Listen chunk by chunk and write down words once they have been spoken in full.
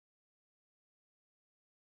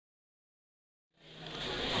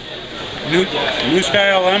New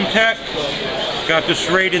style M-Tech. Got the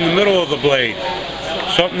serrate in the middle of the blade.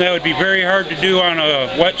 Something that would be very hard to do on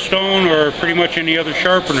a whetstone or pretty much any other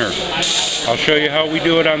sharpener. I'll show you how we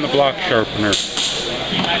do it on the block sharpener.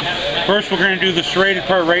 First we're going to do the serrated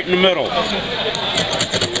part right in the middle.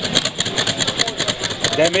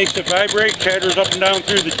 That makes it vibrate, chatters up and down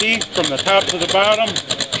through the teeth from the top to the bottom,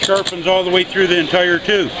 sharpens all the way through the entire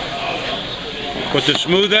tooth. With the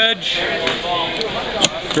smooth edge,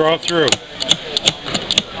 draw through.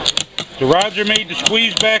 The rods are made to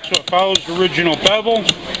squeeze back so it follows the original bevel,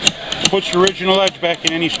 puts the original edge back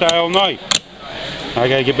in any style knife. I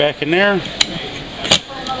gotta get back in there.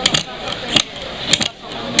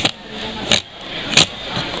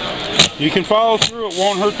 You can follow through, it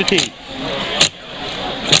won't hurt the teeth.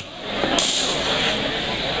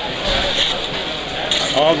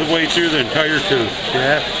 All the way through the entire tooth,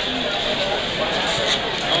 yeah.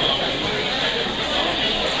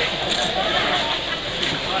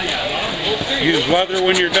 Use leather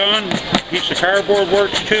when you're done. Piece of cardboard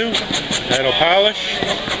works too. That'll polish.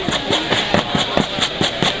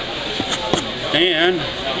 And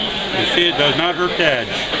you see it does not hurt the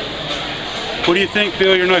edge. What do you think?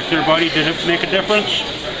 Feel your knife there, buddy. Did it make a difference?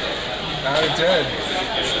 It did.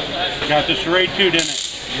 Got the serrate too, didn't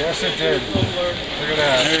it? Yes, it did. Look at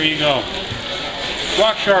that. There you go.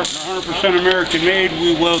 Block sharpener, 100% American made.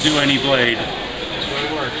 We will do any blade.